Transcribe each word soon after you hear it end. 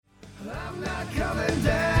coming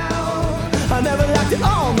down. I never liked it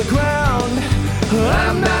on the ground.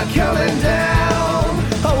 I'm not coming down.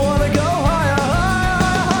 I want to go higher,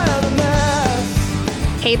 higher, higher than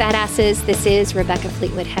this. Hey, badasses. This is Rebecca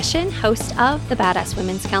Fleetwood Hession, host of the Badass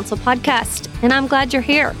Women's Council podcast, and I'm glad you're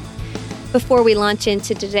here. Before we launch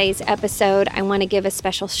into today's episode, I want to give a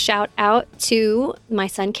special shout out to my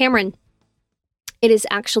son, Cameron. It is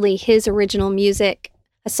actually his original music,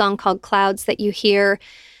 a song called Clouds that you hear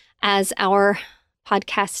as our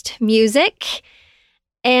podcast music.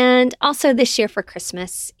 And also this year for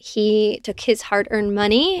Christmas, he took his hard-earned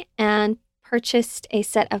money and purchased a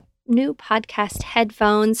set of new podcast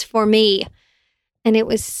headphones for me. And it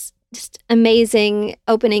was just amazing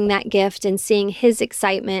opening that gift and seeing his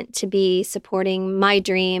excitement to be supporting my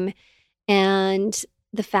dream and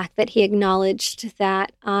the fact that he acknowledged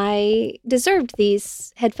that I deserved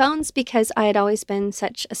these headphones because I had always been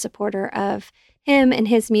such a supporter of him and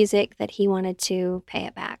his music that he wanted to pay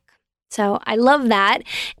it back. So I love that.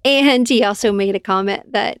 And he also made a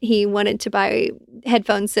comment that he wanted to buy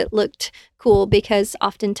headphones that looked cool because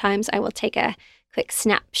oftentimes I will take a quick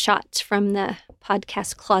snapshot from the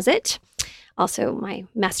podcast closet, also my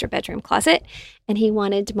master bedroom closet, and he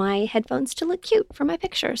wanted my headphones to look cute for my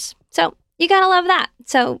pictures. So you gotta love that.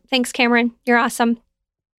 So thanks, Cameron. You're awesome.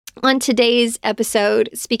 On today's episode,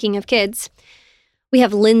 speaking of kids, we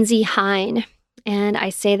have Lindsey Hein. And I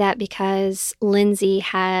say that because Lindsey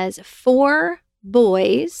has 4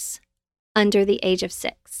 boys under the age of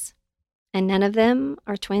 6. And none of them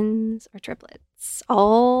are twins or triplets,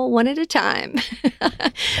 all one at a time.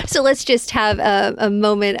 So let's just have a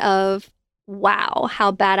moment of, wow,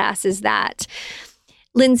 how badass is that?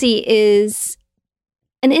 Lindsey is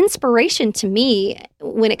an inspiration to me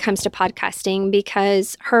when it comes to podcasting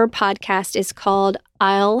because her podcast is called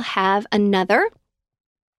I'll Have Another.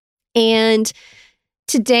 And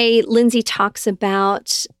today, Lindsey talks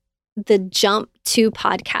about the jump to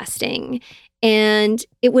podcasting. And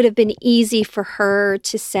it would have been easy for her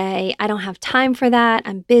to say, I don't have time for that.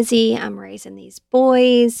 I'm busy. I'm raising these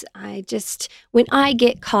boys. When I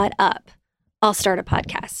get caught up, I'll start a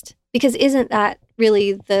podcast. Because isn't that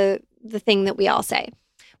really the thing that we all say?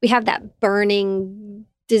 We have that burning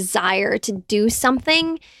desire to do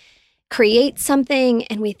something, create something,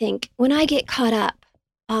 and we think, when I get caught up,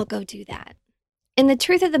 I'll go do that. And the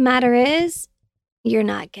truth of the matter is, you're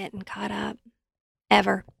not getting caught up,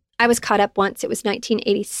 ever. I was caught up once. It was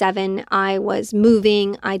 1987. I was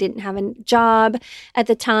moving. I didn't have a job at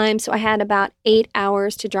the time, so I had about 8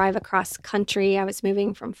 hours to drive across country. I was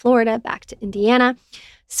moving from Florida back to Indiana.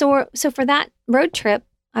 So for that road trip,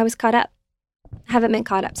 I was caught up. Haven't been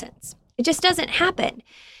caught up since. It just doesn't happen.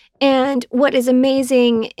 And what is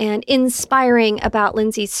amazing and inspiring about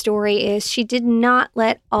Lindsey's story is she did not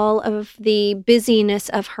let all of the busyness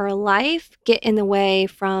of her life get in the way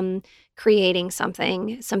from creating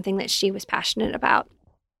something that she was passionate about.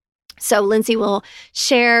 So Lindsey will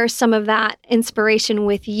share some of that inspiration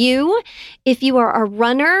with you. If you are a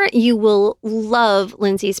runner, you will love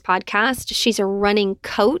Lindsey's podcast. She's a running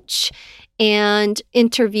coach and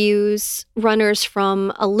interviews runners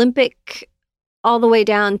from Olympic all the way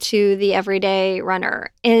down to the everyday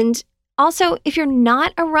runner. And also, if you're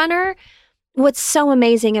not a runner, what's so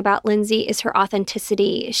amazing about Lindsey is her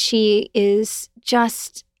authenticity. She is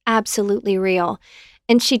just absolutely real.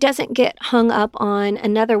 And she doesn't get hung up on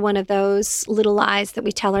another one of those little lies that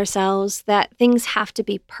we tell ourselves that things have to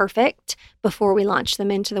be perfect before we launch them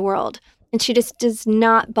into the world. And she just does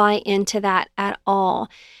not buy into that at all.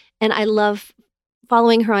 And I love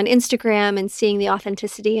following her on Instagram and seeing the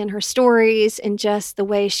authenticity in her stories and just the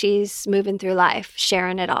way she's moving through life,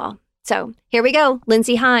 sharing it all. So here we go.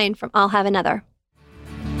 Lindsey Hein from I'll Have Another.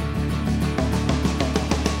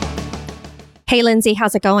 Hey, Lindsey,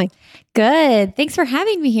 how's it going? Good. Thanks for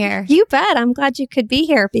having me here. You bet. I'm glad you could be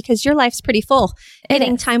here because your life's pretty full.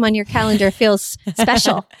 Getting time on your calendar feels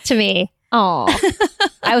special to me. Oh,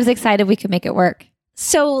 I was excited we could make it work.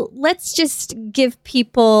 So let's just give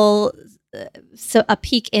people a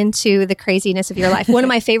peek into the craziness of your life. One of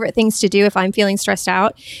my favorite things to do if I'm feeling stressed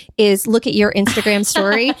out is look at your Instagram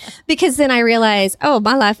story because then I realize, oh,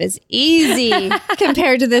 my life is easy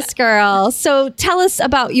compared to this girl. So tell us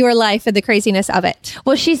about your life and the craziness of it.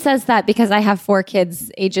 Well, she says that because I have 4 kids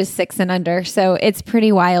ages 6 and under. So it's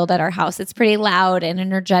pretty wild at our house. It's pretty loud and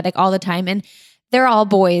energetic all the time. And they're all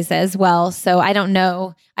boys as well. So I don't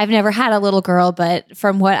know. I've never had a little girl, but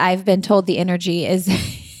from what I've been told, the energy is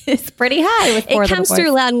pretty high with 4 little boys. It comes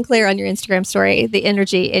through loud and clear on your Instagram story, the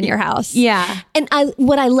energy in your house. Yeah. And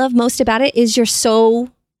what I love most about it is you're so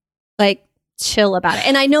chill about it.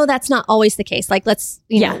 And I know that's not always the case. Like, let's,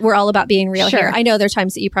 you know, we're all about being real Sure. here. I know there are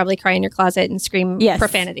times that you probably cry in your closet and scream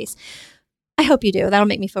profanities. I hope you do. That'll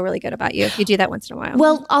make me feel really good about you if you do that once in a while.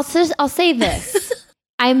 Well, I'll say this.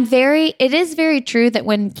 It is very true that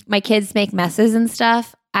when my kids make messes and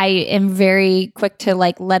stuff, I am very quick to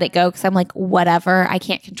like let it go because I'm like, whatever, I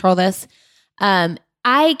can't control this.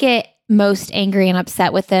 I get most angry and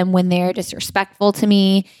upset with them when they're disrespectful to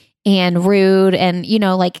me and rude. And, you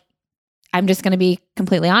know, like, I'm just going to be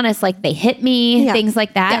completely honest, like they hit me, things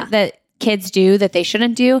like that, that kids do that they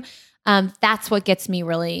shouldn't do. That's what gets me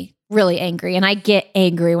really, really angry. And I get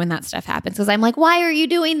angry when that stuff happens because I'm like, why are you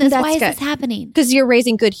doing this? Why is this happening? Because you're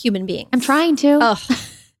raising good human beings. I'm trying to. Oh,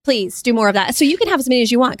 please do more of that. So you can have as many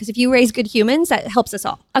as you want because if you raise good humans, that helps us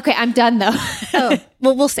all. Okay, I'm done though. Oh,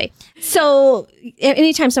 well, we'll see. So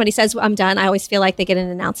anytime somebody says I'm done, I always feel like they get an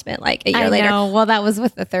announcement like a year later. Well, that was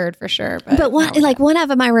with the third for sure. But one of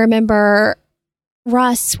them, I remember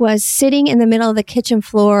Russ was sitting in the middle of the kitchen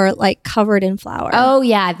floor, like covered in flour. Oh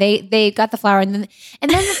yeah, they got the flour, and then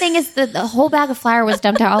the thing is that the whole bag of flour was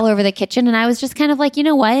dumped out all over the kitchen, and I was just kind of like, you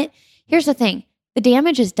know what? Here's the thing: the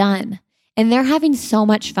damage is done. And they're having so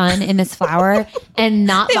much fun in this flour and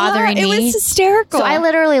not bothering me. It was hysterical. So I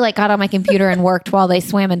literally like got on my computer and worked while they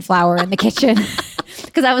swam in flour in the kitchen.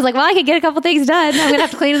 Because I was like, well, I could get a couple things done. I'm going to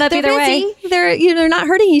have to clean it up either way. They're not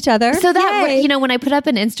hurting each other. So that, you know, when I put up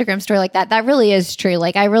an Instagram story like that, that really is true.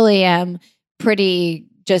 Like I really am pretty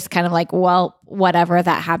just kind of like, well, whatever,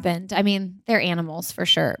 that happened. I mean, they're animals for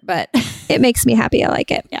sure, but it makes me happy. I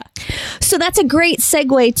like it. Yeah. So that's a great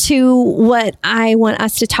segue to what I want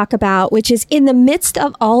us to talk about, which is in the midst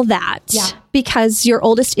of all that, because your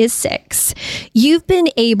oldest is 6, you've been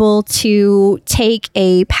able to take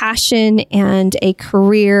a passion and a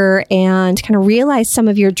career and kind of realize some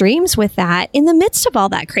of your dreams with that in the midst of all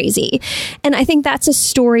that crazy. And I think that's a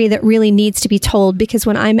story that really needs to be told because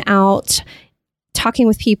when I'm out talking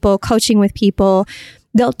with people, coaching with people,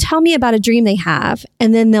 they'll tell me about a dream they have,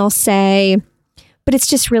 and then they'll say, but it's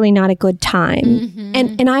just really not a good time.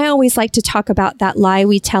 Mm-hmm. And I always like to talk about that lie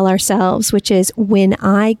we tell ourselves, which is when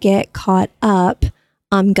I get caught up,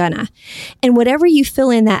 I'm gonna. And whatever you fill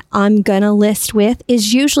in that I'm gonna list with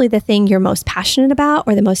is usually the thing you're most passionate about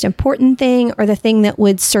or the most important thing or the thing that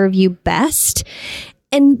would serve you best.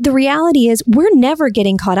 And the reality is we're never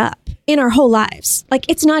getting caught up in our whole lives. Like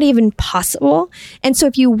it's not even possible. And so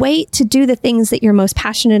if you wait to do the things that you're most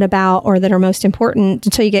passionate about or that are most important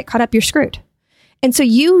until you get caught up, you're screwed. And so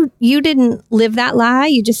you didn't live that lie.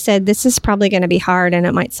 You just said, this is probably going to be hard and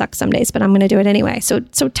it might suck some days, but I'm going to do it anyway. So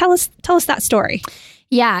tell us that story.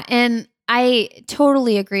 Yeah. And I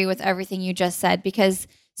totally agree with everything you just said because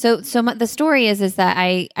the story is that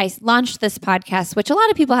I launched this podcast, which a lot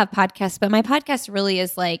of people have podcasts, but my podcast really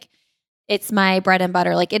is like, it's my bread and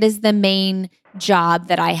butter. Like it is the main job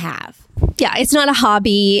that I have. Yeah. It's not a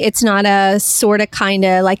hobby. It's not a sort of kind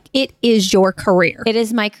of like it is your career. It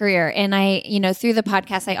is my career. And I, you know, through the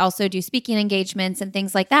podcast, I also do speaking engagements and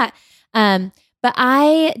things like that. But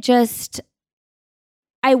I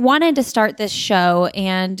wanted to start this show.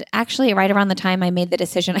 And actually right around the time I made the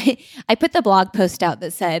decision, I put the blog post out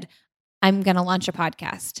that said, I'm going to launch a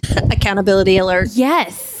podcast. Accountability alert.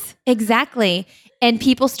 Yes, exactly. And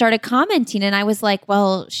people started commenting and I was like,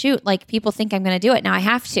 well, shoot, like people think I'm going to do it. Now I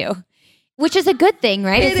have to, which is a good thing,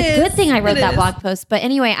 right? It's a good thing I wrote that blog post. But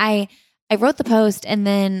anyway, I wrote the post and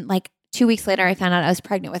then like 2 weeks later, I found out I was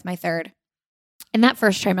pregnant with my third. In that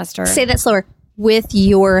first trimester. Say that slower. With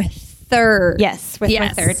your third. Yes, with my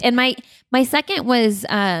third. And my second was,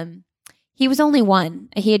 he was only 1.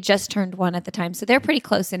 He had just turned 1 at the time. So they're pretty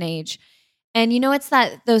close in age. And you know, it's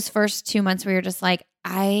those first 2 months where you're just like,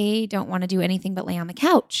 I don't want to do anything but lay on the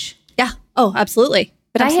couch. Yeah. Oh, absolutely.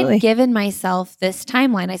 But I had given myself this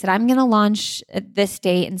timeline. I said, I'm going to launch at this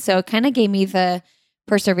date. And so it kind of gave me the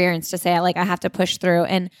perseverance to say, I have to push through.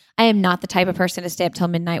 And I am not the type of person to stay up till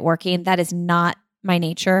midnight working. That is not my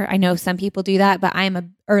nature. I know some people do that, but I'm a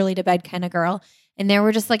early to bed kind of girl. And there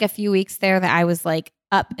were just like a few weeks there that I was like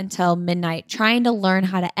up until midnight trying to learn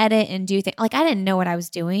how to edit and do things. Like I didn't know what I was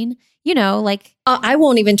doing. You know, like I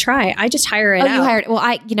won't even try. I just hire it out. You hired? Well,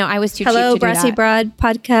 I was too cheap to do that. Brassy Broad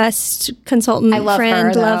podcast consultant. I love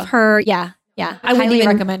friend, her. Love her. Yeah. I wouldn't even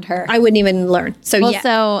recommend her. I wouldn't even learn.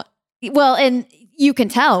 And you can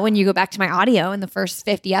tell when you go back to my audio in the first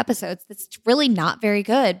 50 episodes, it's really not very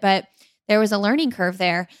good. But there was a learning curve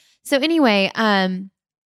there. So anyway,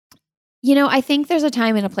 you know, I think there's a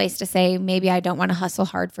time and a place to say maybe I don't want to hustle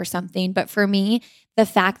hard for something. But for me, the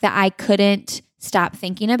fact that I couldn't stop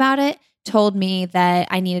thinking about it told me that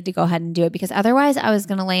I needed to go ahead and do it because otherwise I was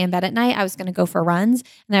going to lay in bed at night. I was going to go for runs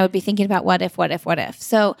and I would be thinking about what if.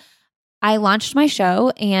 So I launched my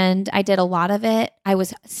show and I did a lot of it. I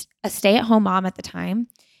was a stay-at-home mom at the time,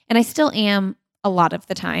 and I still am a lot of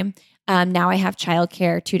the time. Now I have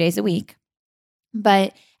childcare 2 days a week.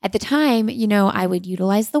 But at the time, I would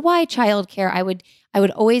utilize the Y childcare. I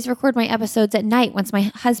would always record my episodes at night once my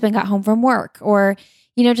husband got home from work, or,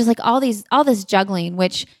 just like all this juggling,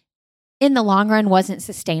 which in the long run wasn't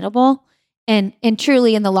sustainable. And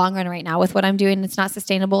truly in the long run right now with what I'm doing, it's not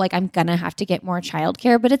sustainable. Like I'm going to have to get more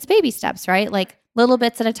childcare, but it's baby steps, right? Like little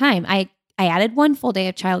bits at a time. I added 1 full day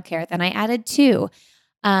of childcare, then I added 2.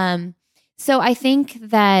 So I think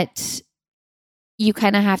that you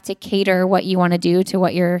kind of have to cater what you want to do to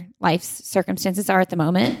what your life's circumstances are at the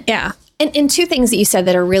moment. Yeah. And 2 things that you said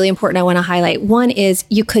that are really important I want to highlight. One is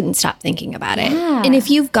you couldn't stop thinking about it. Yeah. And if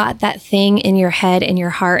you've got that thing in your head and your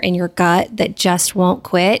heart and your gut that just won't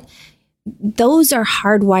quit, those are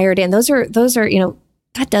hardwired in. Those are,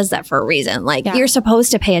 God does that for a reason. Like you're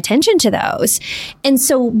supposed to pay attention to those. And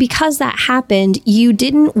so because that happened, you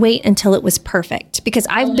didn't wait until it was perfect, because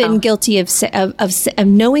I've been guilty of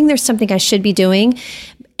knowing there's something I should be doing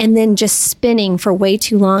and then just spinning for way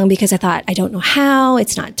too long because I thought, I don't know how,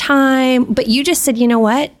 it's not time. But you just said, you know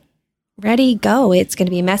what? Ready, go. It's going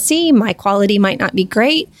to be messy. My quality might not be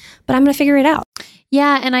great, but I'm going to figure it out.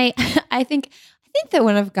 Yeah. And I think that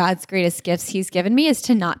one of God's greatest gifts he's given me is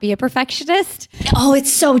to not be a perfectionist. Oh,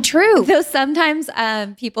 it's so true. Though sometimes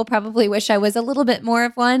people probably wish I was a little bit more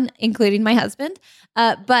of one, including my husband.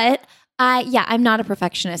 But I'm not a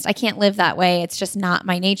perfectionist. I can't live that way. It's just not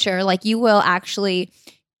my nature. Like you will actually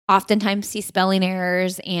oftentimes see spelling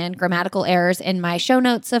errors and grammatical errors in my show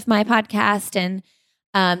notes of my podcast. And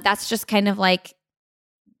that's just kind of like,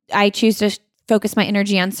 I choose to focus my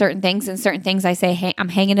energy on certain things, and certain things I say, hey, I'm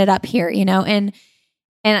hanging it up here, and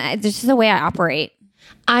this is the way I operate.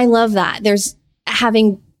 I love that.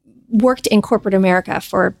 Having worked in corporate America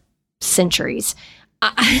for centuries,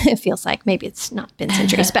 it feels like maybe it's not been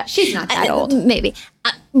centuries, but she's not that old. Maybe.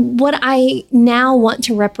 What I now want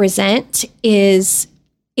to represent is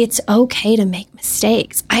it's okay to make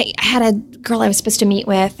mistakes. I had a girl I was supposed to meet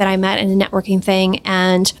with that I met in a networking thing,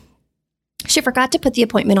 and she forgot to put the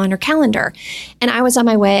appointment on her calendar. And I was on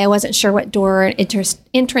my way. I wasn't sure what door or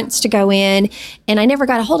entrance to go in. And I never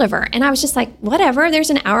got a hold of her. And I was just like, whatever, there's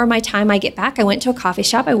an hour of my time. I get back. I went to a coffee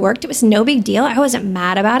shop. I worked. It was no big deal. I wasn't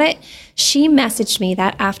mad about it. She messaged me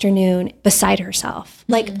that afternoon beside herself,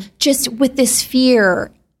 like just with this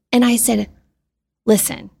fear. And I said,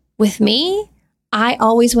 listen, with me, I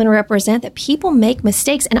always want to represent that people make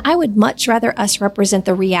mistakes, and I would much rather us represent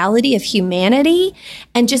the reality of humanity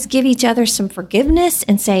and just give each other some forgiveness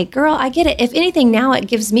and say, girl, I get it. If anything, now it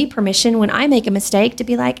gives me permission when I make a mistake to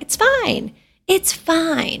be like, it's fine. It's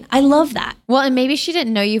fine. I love that. Well, and maybe she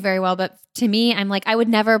didn't know you very well, but to me, I'm like, I would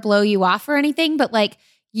never blow you off or anything, but like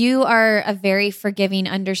you are a very forgiving,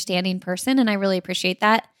 understanding person, and I really appreciate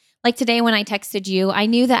that. Like today when I texted you, I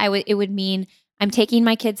knew that it would mean I'm taking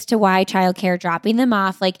my kids to Y childcare, dropping them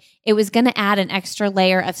off. Like it was going to add an extra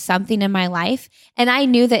layer of something in my life. And I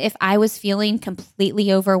knew that if I was feeling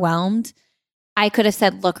completely overwhelmed, I could have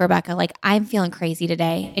said, look, Rebecca, like I'm feeling crazy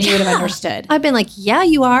today. And you would have understood. I've been like, yeah,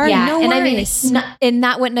 you are. Yeah. No and worries. I mean, and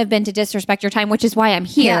that wouldn't have been to disrespect your time, which is why I'm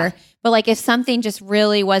here. Yeah. But like if something just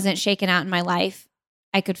really wasn't shaken out in my life,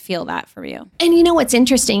 I could feel that from you. And you know what's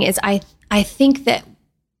interesting is I think that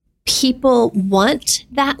people want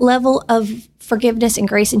that level of forgiveness and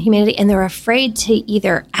grace and humanity, and they're afraid to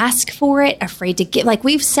either ask for it, afraid to give. Like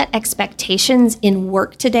we've set expectations in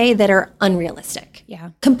work today that are unrealistic.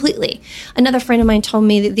 Yeah. Completely. Another friend of mine told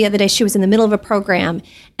me that the other day she was in the middle of a program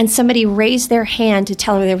and somebody raised their hand to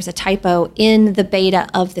tell her there was a typo in the beta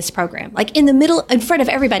of this program. Like in the middle, in front of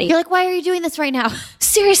everybody. You're like, why are you doing this right now?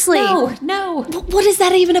 Seriously. No. What is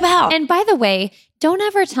that even about? And by the way, don't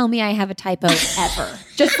ever tell me I have a typo ever.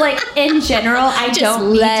 Just like in general, I just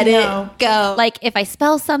don't let need to it know. go. Like if I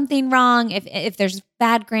spell something wrong, if there's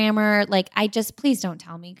bad grammar, like please don't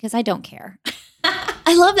tell me because I don't care.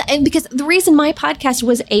 I love that. And because the reason my podcast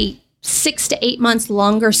was a 6 to 8 months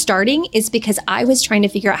longer starting is because I was trying to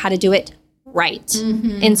figure out how to do it right.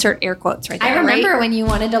 Mm-hmm. Insert air quotes right there. I remember right? when you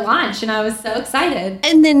wanted to launch and I was so excited.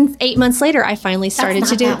 And then 8 months later, I finally started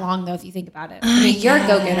to do that long though, if you think about it. I mean, you're a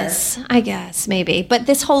go-getter. I guess maybe. But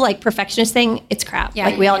this whole like perfectionist thing, it's crap. Yeah,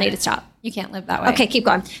 like we all need to stop. You can't live that way. Okay, keep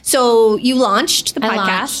going. So you launched the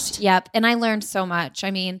podcast. Yep. And I learned so much.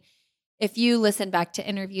 I mean, if you listen back to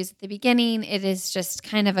interviews at the beginning, it is just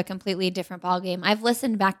kind of a completely different ballgame. I've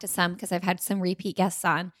listened back to some because I've had some repeat guests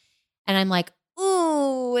on and I'm like,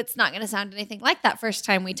 ooh, it's not going to sound anything like that first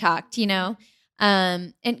time we talked, you know?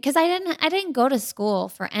 And because I didn't go to school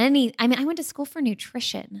for any. I mean, I went to school for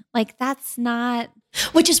nutrition. Like that's not.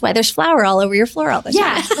 Which is why there's flour all over your floor all the time.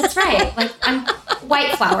 Yeah, that's right. Like I'm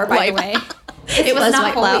white flour, by the way. It was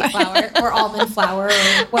not whole wheat flour or almond flour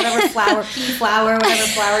or whatever flour, pea flour, whatever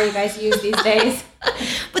flour you guys use these days.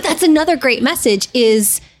 But that's another great message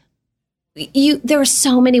is there are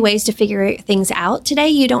so many ways to figure things out today.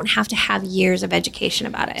 You don't have to have years of education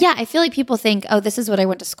about it. Yeah, I feel like people think, oh, this is what I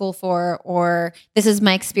went to school for, or this is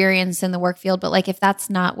my experience in the work field. But like, if that's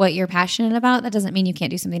not what you're passionate about, that doesn't mean you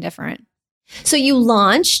can't do something different. So you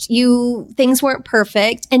launched, things weren't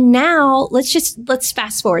perfect. And now let's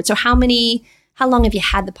fast forward. So how long have you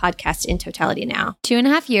had the podcast in totality now?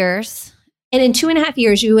 2.5 years. And in 2.5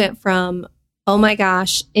 years, you went from, oh my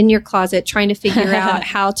gosh, in your closet trying to figure out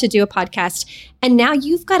how to do a podcast. And now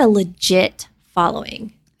you've got a legit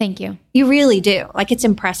following. Thank you. You really do. Like it's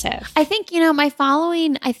impressive. I think, my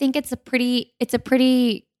following, I think it's a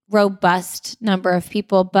pretty robust number of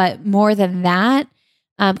people, but more than that,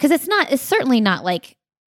 because it's certainly not like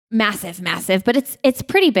massive, but it's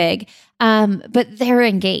pretty big. But they're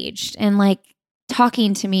engaged and like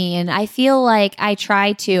talking to me. And I feel like I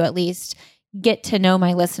try to at least get to know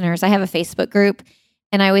my listeners. I have a Facebook group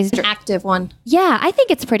and I always... An active one. Yeah, I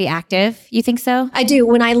think it's pretty active. You think so? I do.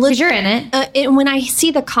 When I look... 'Cause you're in it. And when I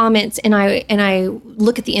see the comments and I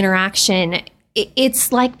look at the interaction,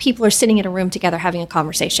 it's like people are sitting in a room together having a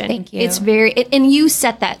conversation. Thank you. It's and you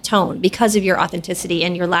set that tone because of your authenticity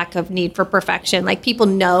and your lack of need for perfection. Like people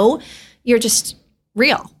know you're just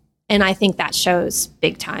real. And I think that shows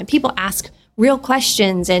big time. People ask real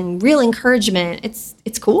questions and real encouragement.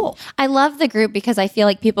 It's cool. I love the group because I feel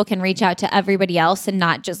like people can reach out to everybody else and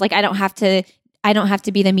not just like I don't have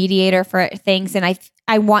to be the mediator for things. And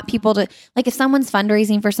I want people to, like, if someone's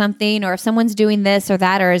fundraising for something or if someone's doing this or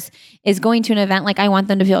that or is going to an event, like I want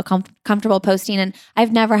them to feel comfortable posting. And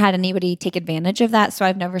I've never had anybody take advantage of that. So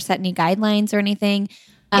I've never set any guidelines or anything.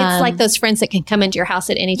 It's like those friends that can come into your house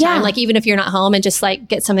at any time. Yeah. Like even if you're not home and just like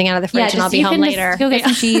get something out of the fridge and I'll be home later. Go get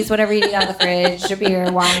some cheese, whatever you need out of the fridge, or beer,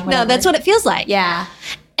 wine, whatever. No, that's what it feels like. Yeah.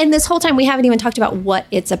 And this whole time we haven't even talked about what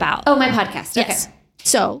it's about. Oh, my podcast. Yes. Okay.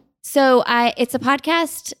 So it's a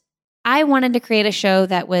podcast. I wanted to create a show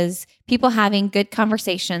that was people having good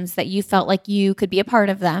conversations that you felt like you could be a part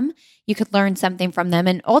of them. You could learn something from them.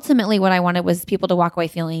 And ultimately what I wanted was people to walk away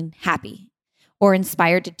feeling happy or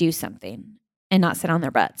inspired to do something and not sit on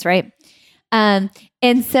their butts, right? And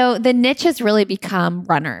so the niche has really become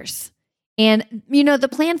runners. And, the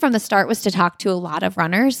plan from the start was to talk to a lot of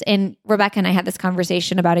runners. And Rebecca and I had this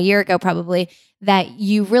conversation about a year ago, probably, that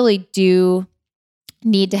you really do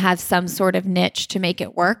need to have some sort of niche to make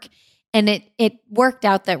it work. And it worked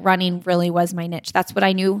out that running really was my niche. That's what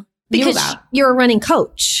I knew about. You're a running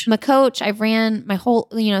coach. I'm a coach. I've ran my whole,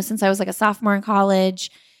 since I was like a sophomore in college.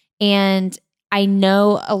 And I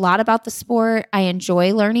know a lot about the sport. I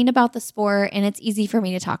enjoy learning about the sport, and it's easy for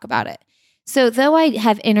me to talk about it. So though I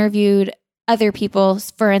have interviewed other people,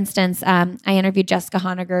 for instance, I interviewed Jessica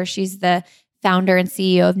Honegger. She's the founder and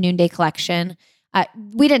CEO of Noonday Collection.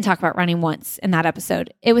 We didn't talk about running once in that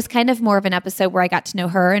episode. It was kind of more of an episode where I got to know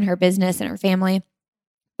her and her business and her family.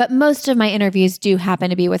 But most of my interviews do happen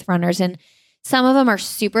to be with runners, and some of them are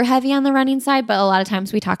super heavy on the running side, but a lot of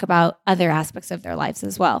times we talk about other aspects of their lives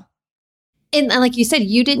as well. And like you said,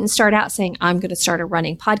 you didn't start out saying, I'm going to start a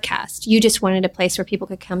running podcast. You just wanted a place where people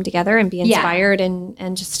could come together and be inspired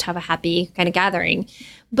and just have a happy kind of gathering.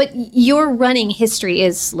 But your running history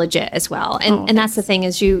is legit as well. And that's the thing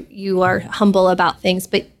is you are humble about things,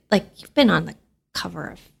 but like you've been on the cover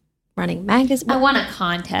of Running Magazine. I won a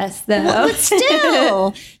contest though. But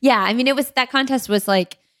still. Yeah. I mean, that contest was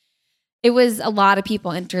like, it was a lot of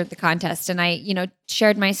people entered the contest. And I,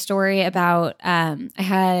 shared my story about,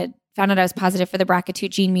 I found out I was positive for the BRCA2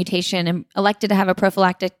 gene mutation and elected to have a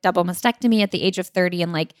prophylactic double mastectomy at the age of 30.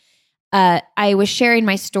 And I was sharing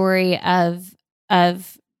my story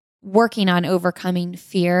of working on overcoming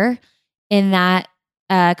fear in that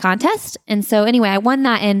contest. And so anyway, I won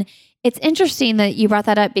that. And it's interesting that you brought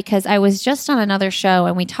that up because I was just on another show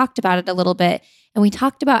and we talked about it a little bit. And we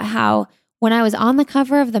talked about how when I was on the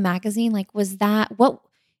cover of the magazine, like, was that what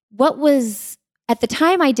was at the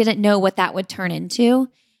time, I didn't know what that would turn into.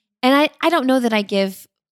 And I don't know that I give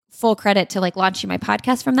full credit to like launching my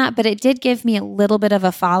podcast from that, but it did give me a little bit of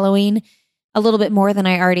a following, a little bit more than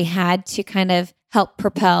I already had to kind of help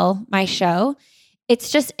propel my show.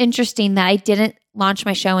 It's just interesting that I didn't launch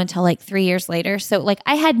my show until like 3 years later. So like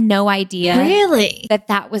I had no idea really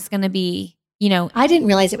that was going to be, I didn't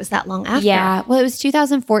realize it was that long after. Yeah. Well, it was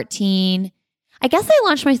 2014. I guess I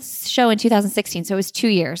launched my show in 2016. So it was 2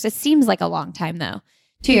 years. It seems like a long time though.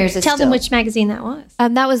 2 years. Tell them which magazine that was.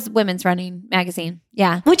 That was Women's Running magazine.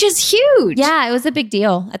 Yeah. Which is huge. Yeah, it was a big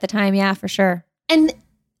deal at the time. Yeah, for sure. And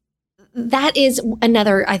that is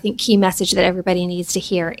another, I think, key message that everybody needs to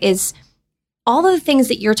hear is all of the things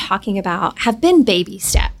that you're talking about have been baby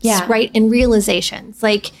steps, right? And realizations.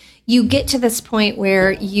 Like you get to this point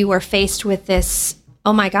where you are faced with this,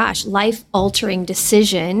 oh my gosh, life-altering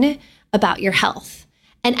decision about your health.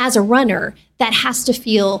 And as a runner, that has to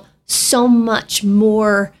feel so much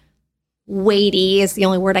more weighty is the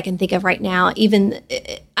only word I can think of right now. Even,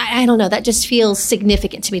 I don't know, that just feels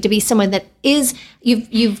significant to me to be someone that is,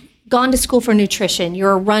 you've gone to school for nutrition,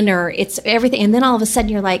 you're a runner, it's everything. And then all of a sudden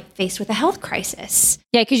you're like faced with a health crisis.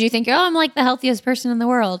 Yeah, because you think, oh, I'm like the healthiest person in the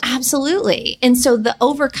world. Absolutely. And so the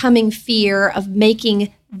overcoming fear of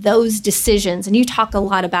making those decisions, and you talk a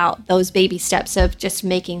lot about those baby steps of just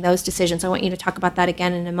making those decisions. I want you to talk about that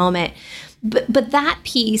again in a moment. But that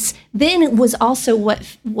piece then was also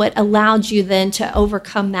what allowed you then to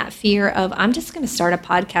overcome that fear of, I'm just going to start a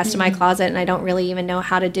podcast in my closet and I don't really even know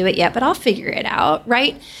how to do it yet, but I'll figure it out,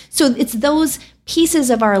 right? So it's those pieces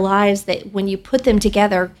of our lives that when you put them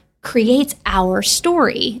together creates our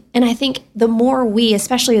story. And I think the more we,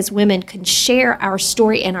 especially as women, can share our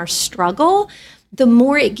story and our struggle, the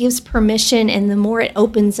more it gives permission and the more it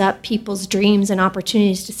opens up people's dreams and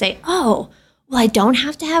opportunities to say, oh, well, I don't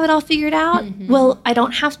have to have it all figured out. Well, I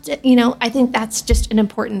don't have to, I think that's just an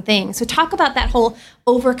important thing. So talk about that whole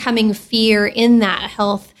overcoming fear in that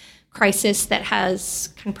health crisis that has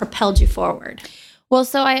kind of propelled you forward. Well,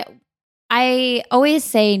 so I always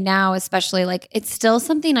say now, especially like it's still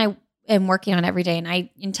something I am working on every day. And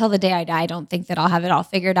until the day I die, I don't think that I'll have it all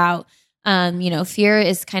figured out. Fear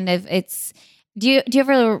is kind of, do you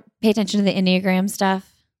ever pay attention to the Enneagram stuff?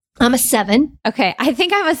 I'm a 7. Okay. I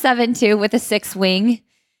think I'm a 7 too with a 6 wing.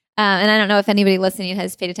 And I don't know if anybody listening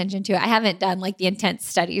has paid attention to it. I haven't done like the intense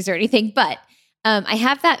studies or anything, but I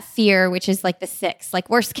have that fear, which is like the 6, like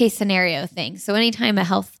worst case scenario thing. So anytime a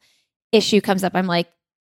health issue comes up, I'm like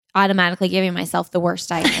automatically giving myself the worst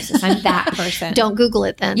diagnosis. I'm that person. Don't Google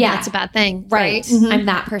it then. Yeah. That's a bad thing. Right. Mm-hmm. I'm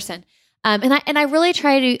that person. I'm really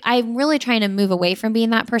trying to move away from being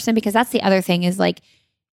that person, because that's the other thing is like,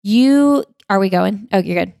 are we going? Oh,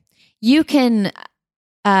 you're good. You can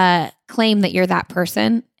claim that you're that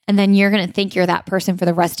person, and then you're going to think you're that person for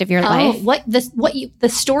the rest of your life. The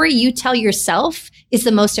story you tell yourself is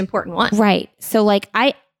the most important one. Right. So like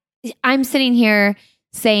I'm sitting here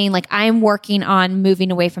saying like I'm working on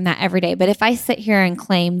moving away from that every day. But if I sit here and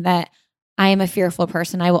claim that I am a fearful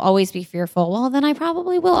person, I will always be fearful, well, then I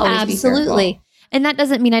probably will always be fearful. Absolutely. And that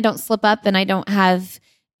doesn't mean I don't slip up and I don't have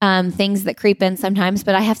things that creep in sometimes,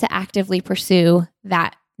 but I have to actively pursue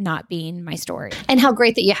that not being my story. And how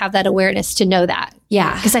great that you have that awareness to know that.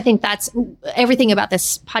 Yeah. Because I think that's everything about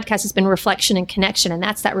this podcast has been reflection and connection. And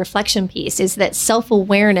that's that reflection piece, is that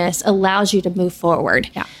self-awareness allows you to move forward.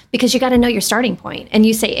 Yeah. Because you got to know your starting point. And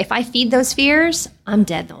you say, if I feed those fears, I'm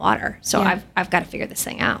dead in the water. So I've got to figure this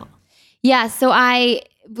thing out. Yeah. So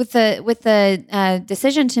with the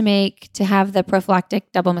decision to make to have the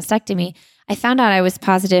prophylactic double mastectomy, I found out I was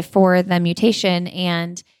positive for the mutation,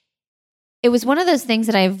 and it was one of those things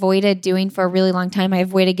that I avoided doing for a really long time. I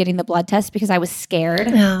avoided getting the blood test because I was scared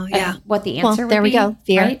of what the answer would be. There we go.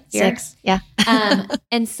 Fear. Right? Fear. 6. Yeah.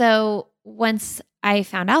 And so once I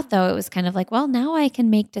found out, though, it was kind of like, well, now I can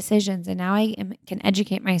make decisions, and now I can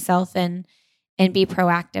educate myself and be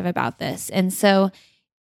proactive about this. And so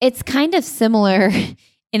it's kind of similar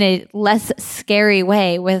in a less scary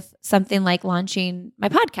way with something like launching my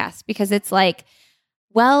podcast, because it's like,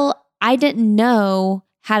 well, I didn't know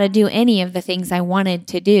how to do any of the things I wanted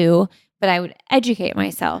to do, but I would educate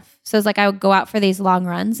myself. So it's like I would go out for these long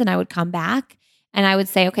runs and I would come back and I would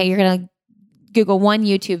say, okay, you're going to Google one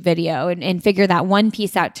YouTube video and figure that one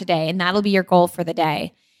piece out today. And that'll be your goal for the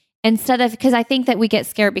day. Instead of, because I think that we get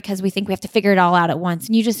scared because we think we have to figure it all out at once,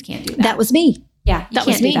 and you just can't do that. That was me. Yeah, you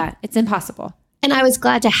can't do that. It's impossible. And I was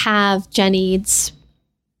glad to have Jen Eads,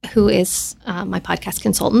 who is my podcast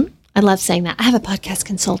consultant. I love saying that. I have a podcast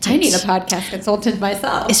consultant. I need a podcast consultant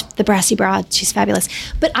myself. It's the Brassy Broad. She's fabulous.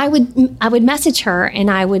 But I would message her and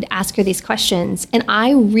I would ask her these questions. And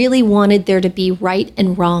I really wanted there to be right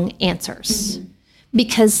and wrong answers. Mm-hmm.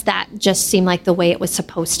 Because that just seemed like the way it was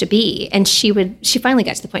supposed to be. And she finally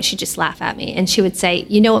got to the point she'd just laugh at me. And she would say,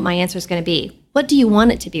 you know what my answer is going to be? What do you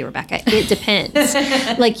want it to be, Rebecca? It depends.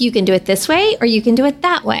 Like, you can do it this way or you can do it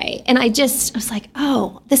that way. And I was like,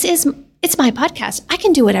 oh, it's my podcast. I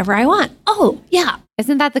can do whatever I want. Oh, yeah.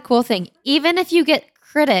 Isn't that the cool thing? Even if you get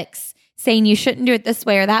critics saying you shouldn't do it this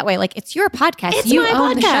way or that way, like, it's your podcast. It's you my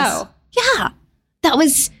own podcast. the show. Yeah. That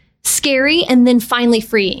was scary and then finally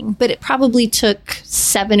freeing. But it probably took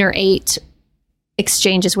 7 or 8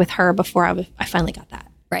 exchanges with her before I finally got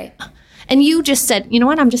that. Right. And you just said, you know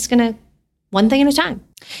what? I'm just going to one thing at a time.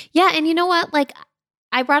 Yeah. And you know what? Like,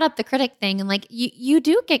 I brought up the critic thing, and like you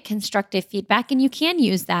do get constructive feedback, and you can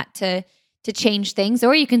use that to change things,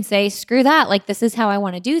 or you can say, screw that. Like, this is how I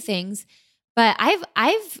want to do things. But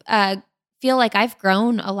I've feel like I've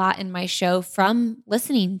grown a lot in my show from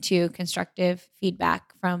listening to constructive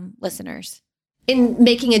feedback from listeners. In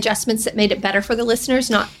making adjustments that made it better for the listeners,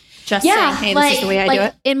 not just saying, hey, this is the way I do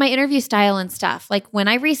it. In my interview style and stuff, like when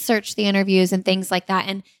I research the interviews and things like that,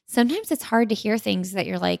 and sometimes it's hard to hear things that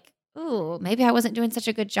you're like, oh, maybe I wasn't doing such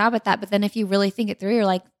a good job at that. But then if you really think it through, you're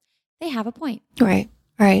like, they have a point. Right.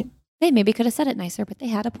 They maybe could have said it nicer, but they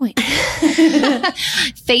had a point.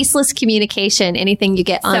 Faceless communication, anything you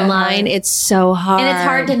get online, it's so hard. And it's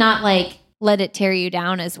hard to not like let it tear you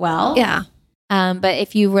down as well. Yeah. But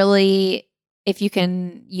if you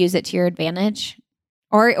can use it to your advantage,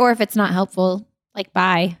 or if it's not helpful, like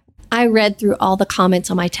bye. I read through all the comments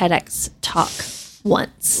on my TEDx talk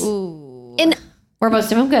once. Ooh. And were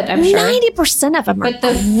most of them good, I'm sure. 90% of them are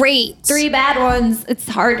great. 3 bad ones, it's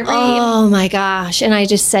hard to read. Oh my gosh. And I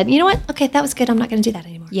just said, you know what? Okay, that was good. I'm not going to do that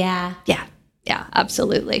anymore. Yeah. Yeah,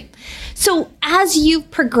 absolutely. So as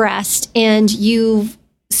you've progressed and you've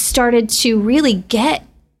started to really get,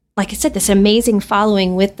 like I said, this amazing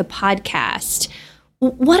following with the podcast,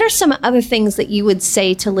 what are some other things that you would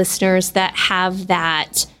say to listeners that have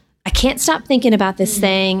that, I can't stop thinking about this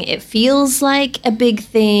thing. It feels like a big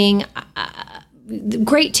thing.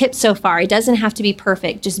 Great tips so far. It doesn't have to be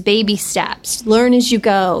perfect, just baby steps. Learn as you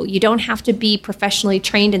go. You don't have to be professionally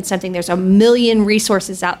trained in something. There's a million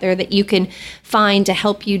resources out there that you can find to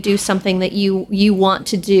help you do something that you want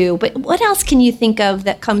to do. But what else can you think of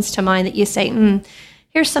that comes to mind that you say,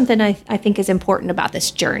 here's something I think is important about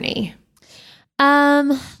this journey?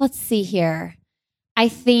 Let's see here. I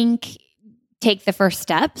think take the first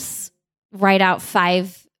steps, write out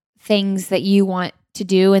 5 things that you want to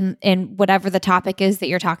do and whatever the topic is that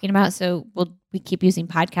you're talking about. So we keep using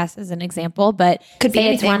podcasts as an example, but could be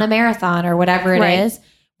it's run a marathon or whatever it is.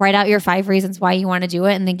 Write out your 5 reasons why you want to do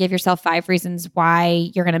it, and then give yourself 5 reasons why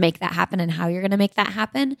you're going to make that happen and how you're going to make that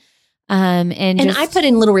happen. And I put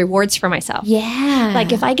in little rewards for myself. Yeah.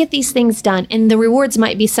 Like if I get these things done, and the rewards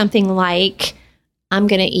might be something like, I'm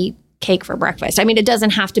going to eat cake for breakfast. I mean, it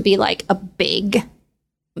doesn't have to be like a big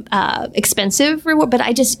expensive reward, but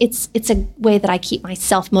it's a way that I keep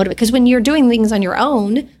myself motivated, because when you're doing things on your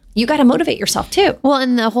own, you got to motivate yourself too. Well,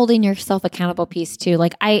 and the holding yourself accountable piece too.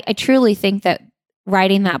 Like I truly think that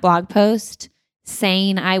writing that blog post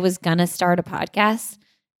saying I was gonna start a podcast,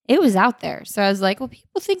 it was out there. So I was like, well,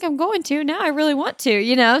 people think I'm going to, now I really want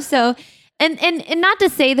to, so and not to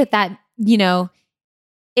say that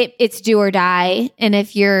it's do or die. And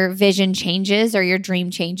if your vision changes or your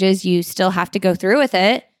dream changes, you still have to go through with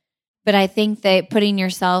it. But I think that putting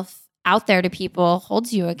yourself out there to people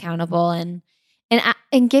holds you accountable, and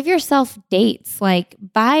give yourself dates. Like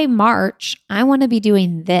by March, I want to be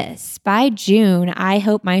doing this. By June, I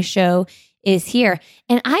hope my show is here.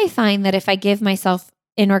 And I find that if I give myself,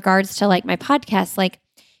 in regards to like my podcast, like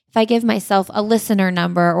if I give myself a listener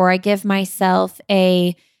number, or I give myself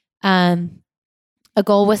a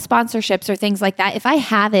goal with sponsorships or things like that, if I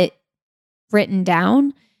have it written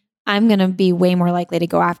down, I'm going to be way more likely to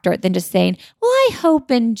go after it than just saying, well, I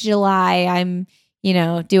hope in July I'm,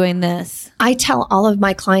 doing this. I tell all of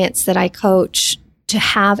my clients that I coach to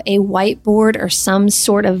have a whiteboard or some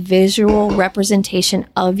sort of visual representation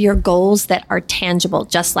of your goals that are tangible,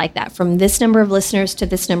 just like that, from this number of listeners to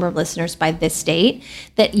this number of listeners by this date,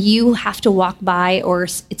 that you have to walk by, or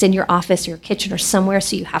it's in your office or your kitchen or somewhere,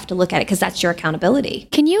 so you have to look at it, because that's your accountability.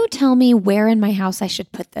 Can you tell me where in my house I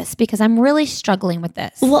should put this? Because I'm really struggling with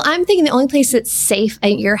this. Well, I'm thinking the only place that's safe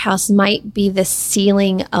at your house might be the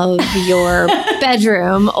ceiling of your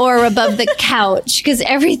bedroom or above the couch, because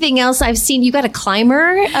everything else I've seen, you got a climber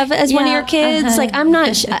as one of your kids. Like, I'm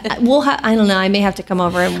not I don't know, I may have to come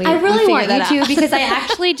over and I really we'll want you to, because I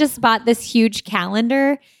actually just bought this huge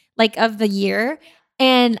calendar like of the year,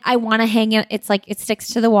 and I want to hang it. It's like it sticks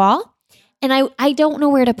to the wall, and I don't know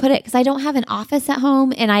where to put it, because I don't have an office at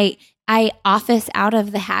home, and I office out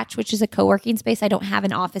of the Hatch, which is a co-working space. I don't have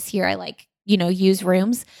an office here. I use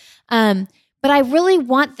rooms. But I really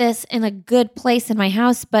want this in a good place in my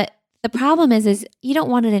house. But the problem is you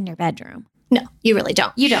don't want it in your bedroom. No, you really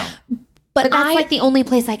don't. You don't. But that's like the only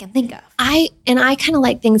place I can think of. I kind of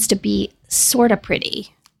like things to be sort of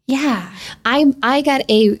pretty. Yeah. I got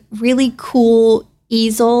a really cool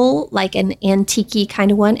easel, like an antique kind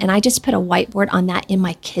of one. And I just put a whiteboard on that in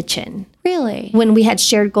my kitchen. Really? When we had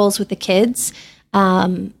shared goals with the kids.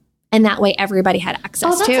 And that way everybody had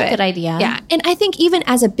access to it. That's a good idea. Yeah. And I think even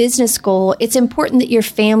as a business goal, it's important that your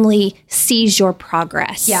family sees your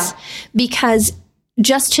progress. Yeah. Because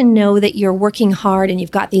just to know that you're working hard and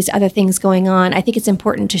you've got these other things going on, I think it's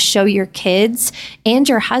important to show your kids and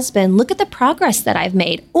your husband, look at the progress that I've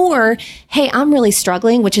made. Or, hey, I'm really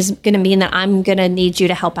struggling, which is going to mean that I'm going to need you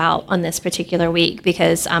to help out on this particular week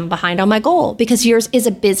because I'm behind on my goal, because yours is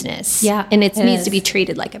a business. Yeah, And it needs is. to be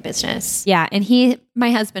treated like a business. Yeah. And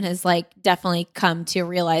my husband has like definitely come to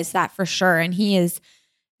realize that for sure. And he is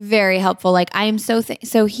very helpful. Like I am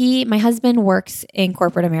my husband works in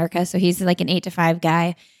corporate America. So he's like an 8 to 5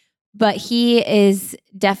 guy, but he is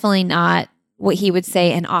definitely not what he would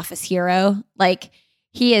say an office hero. Like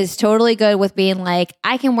he is totally good with being like,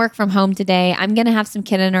 I can work from home today. I'm going to have some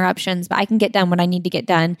kid interruptions, but I can get done what I need to get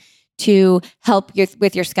done to help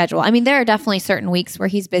with your schedule. I mean, there are definitely certain weeks where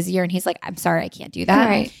he's busier and he's like, I'm sorry, I can't do that.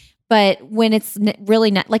 Right. But when it's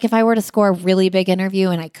really not, like if I were to score a really big interview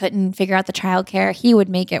and I couldn't figure out the childcare, he would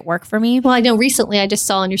make it work for me. Well, I know recently I just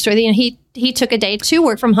saw on your story that he took a day to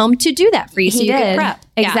work from home to do that for you, so you could prep.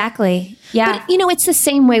 Exactly. Yeah. But it's the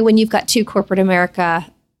same way when you've got two people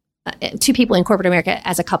in corporate America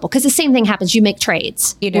as a couple, because the same thing happens. You make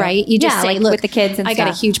trades, You do. right? You just Yeah, say, like look, with the kids and I got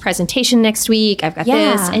a stuff. huge presentation next week. I've got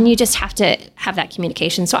Yeah. this, and you just have to have that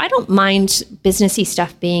communication. So I don't mind businessy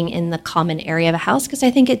stuff being in the common area of a house, because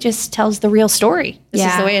I think it just tells the real story. This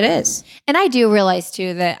is the way it is. And I do realize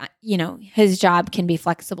too that, his job can be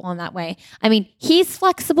flexible in that way. I mean, he's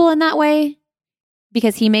flexible in that way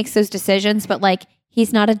because he makes those decisions, but like,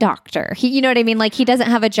 he's not a doctor. You know what I mean? Like he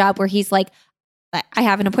doesn't have a job where he's like, I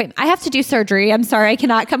have an appointment. I have to do surgery. I'm sorry, I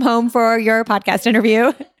cannot come home for your podcast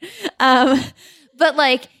interview. But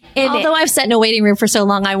like, Although I've sat in a waiting room for so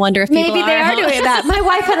long, I wonder if people maybe they are doing that. My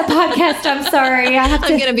wife had a podcast. I'm sorry. I'm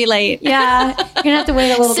going to be late. Yeah, you're gonna have to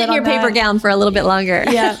wait a little Sit bit. in your on paper that. gown for a little bit longer.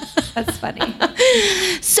 Yeah, that's funny.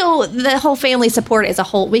 So the whole family support is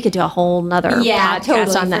we could do a whole nother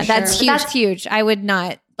podcast on that. for That's sure. huge. That's huge. I would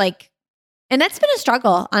not and that's been a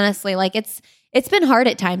struggle, honestly. Like it's been hard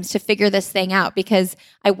at times to figure this thing out because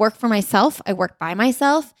I work for myself, I work by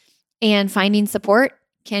myself, and finding support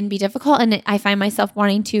can be difficult. And I find myself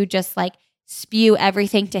wanting to just like spew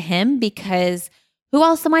everything to him because who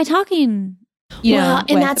else am I talking? And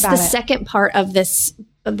that's the second part of this.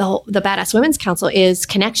 The Badass Women's Council is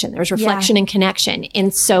connection. There's reflection and connection.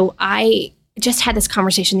 And so I just had this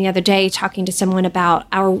conversation the other day talking to someone about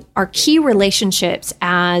our key relationships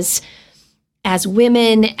as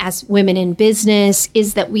women in business,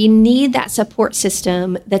 is that we need that support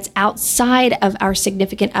system that's outside of our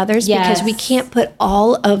significant others, because we can't put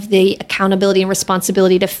all of the accountability and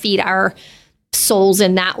responsibility to feed our souls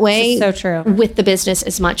in that way. So true. With the business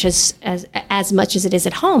as much as much as it is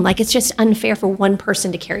at home. Like it's just unfair for one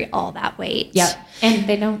person to carry all that weight. Yep. And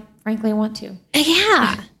they don't frankly want to.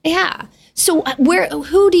 Yeah. Yeah. So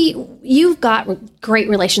you've got great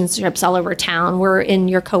relationships all over town. We're in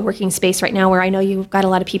your co-working space right now where I know you've got a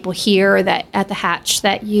lot of people here that at the Hatch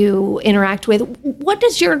that you interact with. What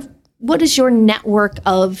does your network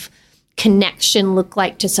of connection look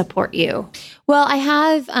like to support you? Well, I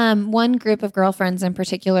have one group of girlfriends in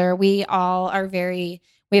particular. We have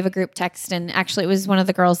a group text, and actually it was one of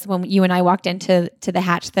the girls when you and I walked into the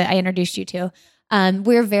Hatch that I introduced you to.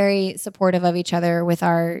 We're very supportive of each other with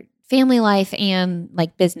our family life and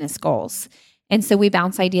like business goals. And so we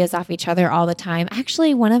bounce ideas off each other all the time.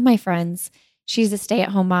 Actually, one of my friends, she's a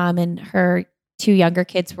stay-at-home mom, and her 2 younger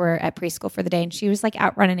kids were at preschool for the day, and she was like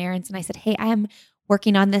out running errands. And I said, hey, I am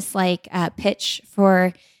working on this pitch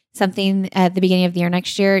for something at the beginning of the year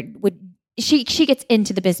next year. She gets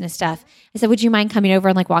into the business stuff. I said, would you mind coming over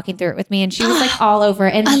and like walking through it with me? And she was like all over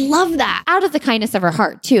it. And I love that. Out of the kindness of her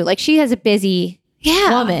heart too. Like she has a busy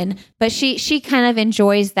woman, but she kind of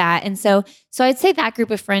enjoys that. And so I'd say that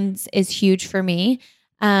group of friends is huge for me.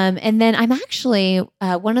 And then I'm actually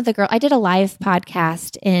one of the girls, I did a live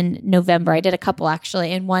podcast in November. I did a couple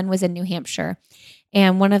actually, and one was in New Hampshire.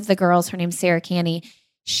 And one of the girls, her name's Sarah Canny,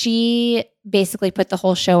 she basically put the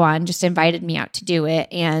whole show on, just invited me out to do it.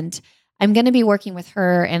 And I'm going to be working with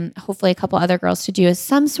her and hopefully a couple other girls to do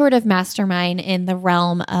some sort of mastermind in the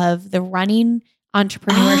realm of the running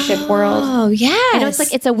entrepreneurship world. Oh, yeah. I know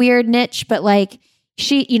it's a weird niche, but like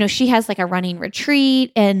she has like a running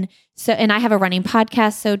retreat, and I have a running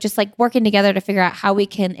podcast. So just like working together to figure out how we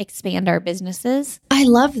can expand our businesses. I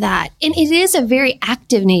love that. And it is a very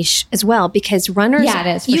active niche as well, because runners, Yeah,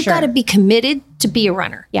 it is, for you've sure. got to be committed to be a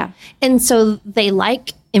runner. Yeah. And so they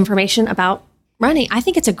like information about running. I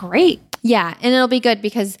think it's a great Yeah. And it'll be good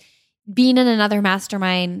because being in another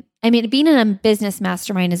mastermind, being in a business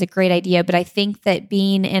mastermind is a great idea, but I think that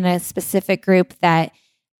being in a specific group that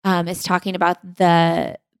is talking about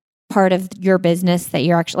the part of your business that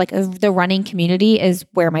you're actually like the running community is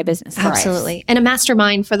where my business thrives. Absolutely. And a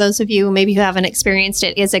mastermind, for those of you maybe who haven't experienced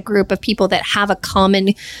it, is a group of people that have a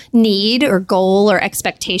common need or goal or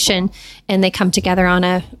expectation, and they come together on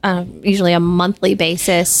a usually a monthly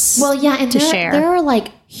basis. Well, yeah, and share. There are like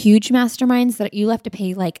huge masterminds that you have to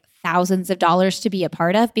pay like thousands of dollars to be a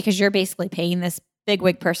part of because you're basically paying this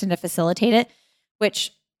bigwig person to facilitate it,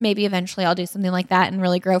 which maybe eventually I'll do something like that and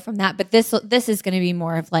really grow from that. But this is going to be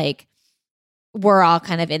more of like, we're all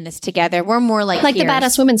kind of in this together. We're more like the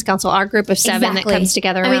Badass Women's Council, our group of 7 that comes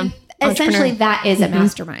together around. Essentially, that is a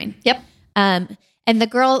mastermind. Yep. And the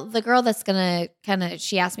girl that's gonna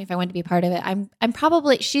she asked me if I wanted to be part of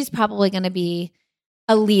it. She's probably gonna be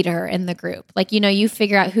a leader in the group. Like, you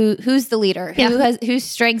figure out who's the leader, whose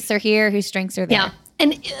strengths are here, whose strengths are there. Yeah.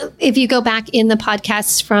 And if you go back in the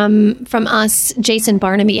podcasts from us, Jason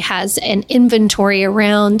Barnaby has an inventory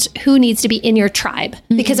around who needs to be in your tribe,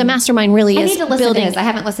 because a mastermind really is building. I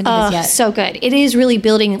haven't listened to this yet. So good. It is really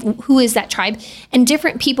building who is that tribe, and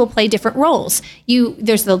different people play different roles.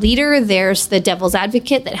 There's the leader, there's the devil's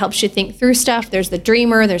advocate that helps you think through stuff. There's the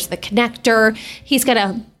dreamer, there's the connector. He's got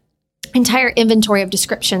a entire inventory of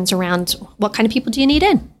descriptions around what kind of people do you need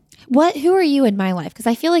in. Who are you in my life? Because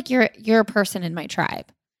I feel like you're a person in my tribe.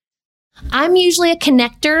 I'm usually a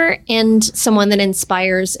connector and someone that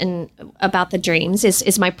inspires about the dreams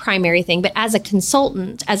is my primary thing. But as a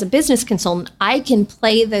consultant, as a business consultant, I can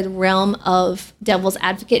play the realm of devil's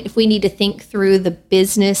advocate if we need to think through the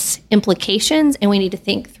business implications and we need to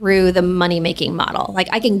think through the money-making model. Like,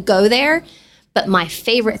 I can go there, but my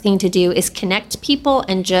favorite thing to do is connect people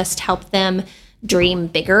and just help them dream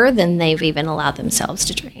bigger than they've even allowed themselves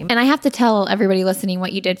to dream. And I have to tell everybody listening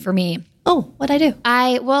what you did for me. Oh, what'd I do?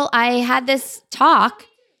 I had this talk.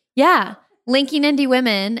 Yeah. Linking Indie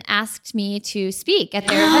Women asked me to speak at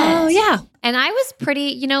their event. Oh, yeah. And I was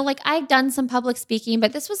pretty, I'd done some public speaking,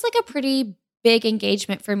 but this was like a pretty big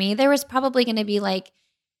engagement for me. There was probably going to be like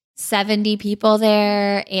 70 people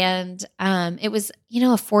there. And it was, a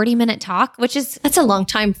 40-minute talk, that's a long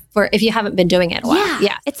time for if you haven't been doing it a while.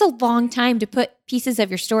 Yeah. It's a long time to put pieces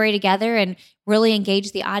of your story together and really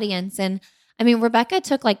engage the audience. And Rebecca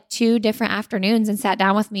took like 2 different afternoons and sat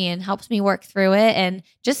down with me and helped me work through it and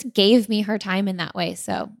just gave me her time in that way.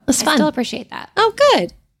 So it's fun. I still appreciate that. Oh,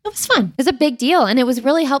 good. It was fun. It was a big deal. And it was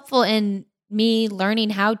really helpful in me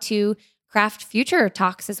learning how to craft future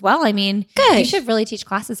talks as well. Good. You should really teach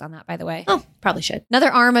classes on that, by the way. Oh, probably should. Another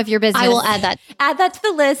arm of your business. I will add that. Add that to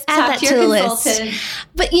the list. Add that to the list.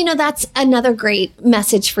 But that's another great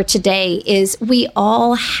message for today is we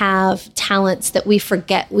all have talents that we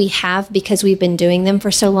forget we have because we've been doing them for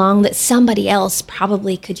so long that somebody else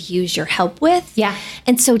probably could use your help with. Yeah.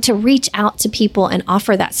 And so to reach out to people and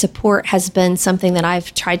offer that support has been something that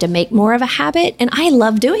I've tried to make more of a habit, and I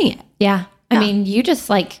love doing it. Yeah.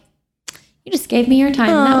 You just gave me your time,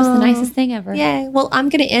 and that was the nicest thing ever. Yeah. Well, I'm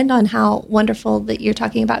going to end on how wonderful that you're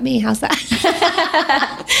talking about me. How's that?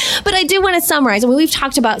 But I do want to summarize. We've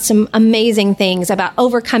talked about some amazing things about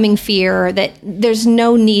overcoming fear, that there's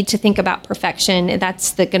no need to think about perfection.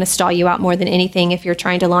 That's going to stall you out more than anything if you're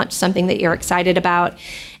trying to launch something that you're excited about.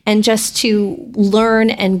 And just to learn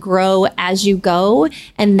and grow as you go.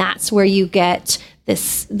 And that's where you get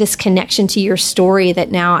this connection to your story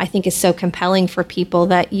that now I think is so compelling for people,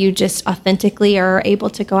 that you just authentically are able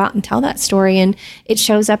to go out and tell that story, and it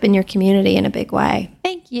shows up in your community in a big way.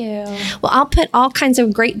 Thank you. Well, I'll put all kinds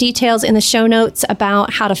of great details in the show notes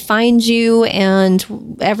about how to find you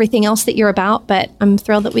and everything else that you're about, but I'm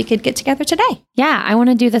thrilled that we could get together today. Yeah, I want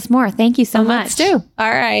to do this more. Thank you so much. Let's do. All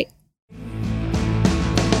right.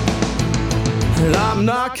 And I'm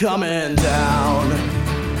not coming down.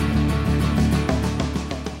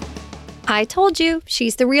 I told you,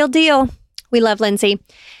 she's the real deal. We love Lindsey.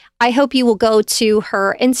 I hope you will go to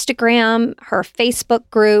her Instagram, her Facebook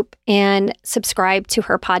group, and subscribe to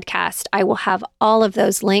her podcast. I will have all of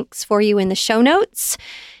those links for you in the show notes.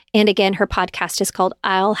 And again, her podcast is called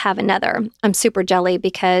I'll Have Another. I'm super jelly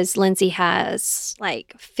because Lindsey has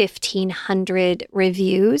like 1,500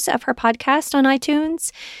 reviews of her podcast on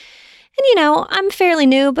iTunes. And, I'm fairly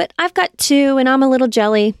new, but I've got 2 and I'm a little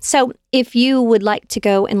jelly. So if you would like to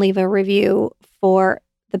go and leave a review for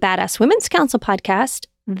the Badass Women's Council podcast,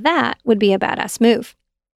 that would be a badass move.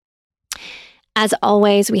 As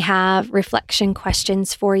always, we have reflection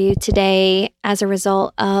questions for you today as a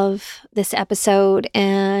result of this episode.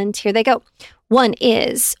 And here they go. One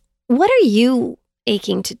is, what are you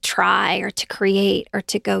aching to try or to create or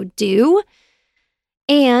to go do?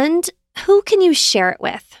 And who can you share it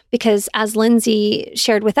with? Because as Lindsey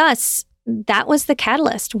shared with us, that was the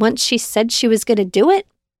catalyst. Once she said she was going to do it,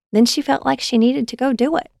 then she felt like she needed to go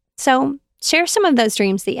do it. So share some of those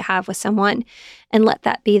dreams that you have with someone and let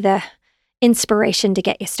that be the inspiration to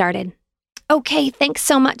get you started. Okay, thanks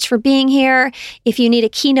so much for being here. If you need a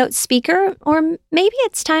keynote speaker, or maybe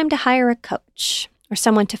it's time to hire a coach or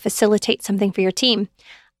someone to facilitate something for your team,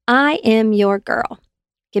 I am your girl.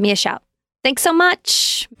 Give me a shout. Thanks so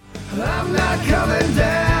much. I'm not coming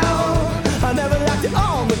down.